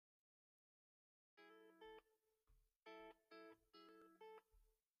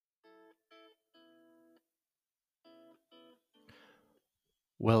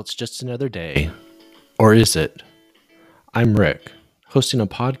Well, it's just another day. Or is it? I'm Rick, hosting a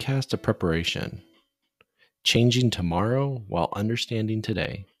podcast of preparation, changing tomorrow while understanding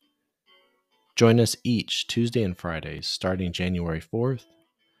today. Join us each Tuesday and Fridays starting January 4th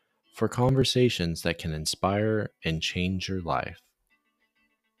for conversations that can inspire and change your life.